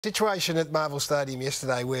Situation at Marvel Stadium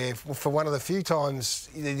yesterday where, for one of the few times,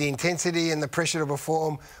 the intensity and the pressure to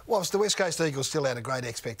perform, whilst the West Coast Eagles still had a great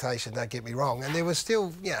expectation, don't get me wrong, and there was still,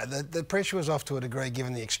 the pressure was off to a degree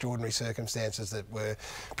given the extraordinary circumstances that were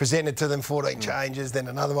presented to them, 14 changes, then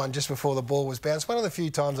another one just before the ball was bounced. One of the few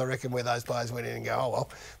times, I reckon, where those players went in and go, oh, well,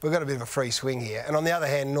 we've got a bit of a free swing here. And on the other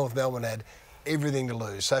hand, North Melbourne had everything to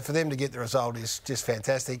lose. So for them to get the result is just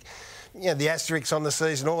fantastic. The asterisks on the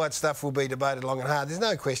season, all that stuff will be debated long and hard. There's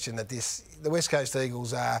no question that the West Coast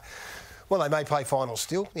Eagles are, well, they may play finals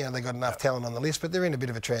still. They've got enough talent on the list, but they're in a bit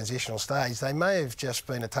of a transitional stage. They may have just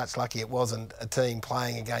been a touch lucky it wasn't a team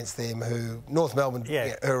playing against them who, North Melbourne, who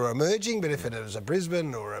are emerging, but if it was a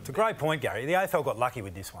Brisbane or a... It's a great point, Gary. The AFL got lucky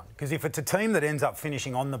with this one, because if it's a team that ends up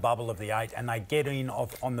finishing on the bubble of the 8 and they get in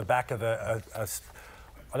on the back of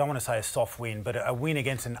I don't want to say a soft win, but a win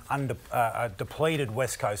against a depleted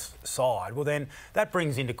West Coast side, well then that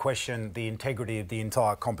brings into question the integrity of the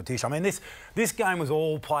entire competition. I mean, this game was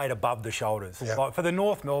all played above the shoulders. Yep. Like for the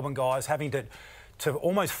North Melbourne guys having to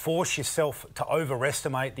almost force yourself to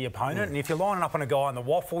overestimate the opponent. And if you're lining up on a guy on the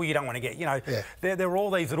waffle, you don't want to get, there are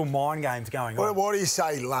all these little mind games going on. Why do you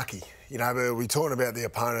say lucky? We're talking about the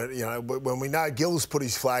opponent, when we know Gills put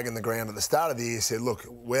his flag in the ground at the start of the year, said, look,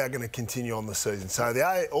 we are going to continue on the season. So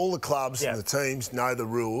all the clubs and the teams know the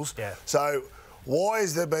rules. Yeah. So why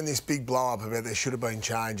has there been this big blow-up about there should have been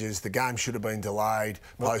changes, the game should have been delayed,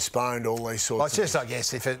 postponed, all these sorts of things? I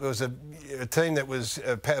guess, if it was a team that was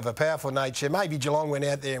of a powerful nature, maybe Geelong went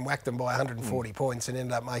out there and whacked them by 140 points and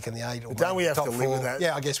ended up making the 8 or don't we have to live with that?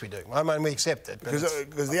 Yeah, I guess we do. I mean, we accept it.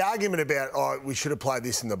 Because the argument about, we should have played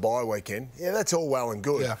this in the bye weekend, that's all well and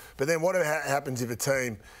good. Yeah. But then what happens if a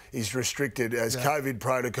team is restricted as COVID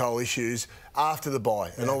protocol issues after the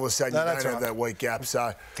bye, and all of a sudden you don't have that week gap?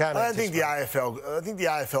 So I don't think the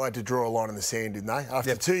AFL had to draw a line in the sand, didn't they?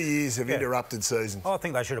 After 2 years of interrupted seasons. I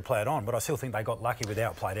think they should have played on, but I still think they got lucky with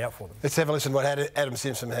how it played out for them. Let's have a listen to what Adam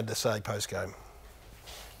Simpson had to say post-game.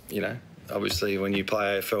 Obviously when you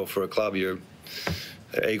play AFL for a club, you're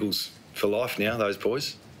Eagles for life now, those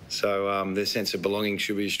boys. So their sense of belonging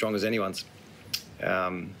should be as strong as anyone's.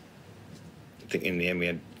 I think in the end we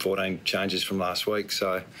had 14 changes from last week,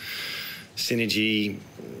 so synergy,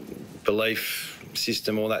 belief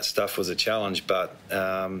system, all that stuff was a challenge, but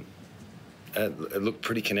it looked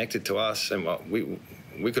pretty connected to us, and we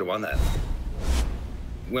could have won that.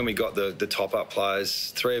 When we got the top-up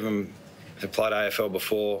players, 3 of them have played AFL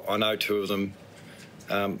before. I know 2 of them.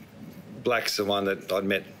 Black's the one that I'd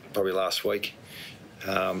met probably last week.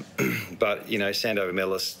 But, Sandover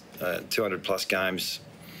medalist, 200-plus games.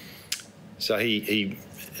 So he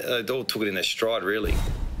all took it in their stride, really.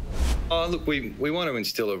 Look, we want to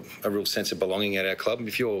instill a real sense of belonging at our club.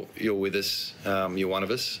 If you're with us, you're one of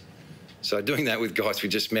us. So doing that with guys we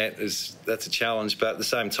just met, that's a challenge. But at the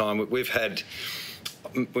same time,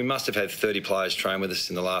 we must have had 30 players train with us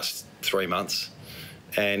in the last 3 months.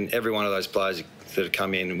 And every one of those players that have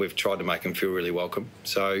come in, we've tried to make them feel really welcome.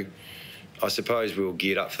 So I suppose we'll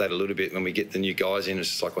gear up for that a little bit when we get the new guys in. It's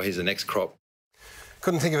just like, well, here's the next crop.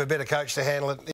 Couldn't think of a better coach to handle it.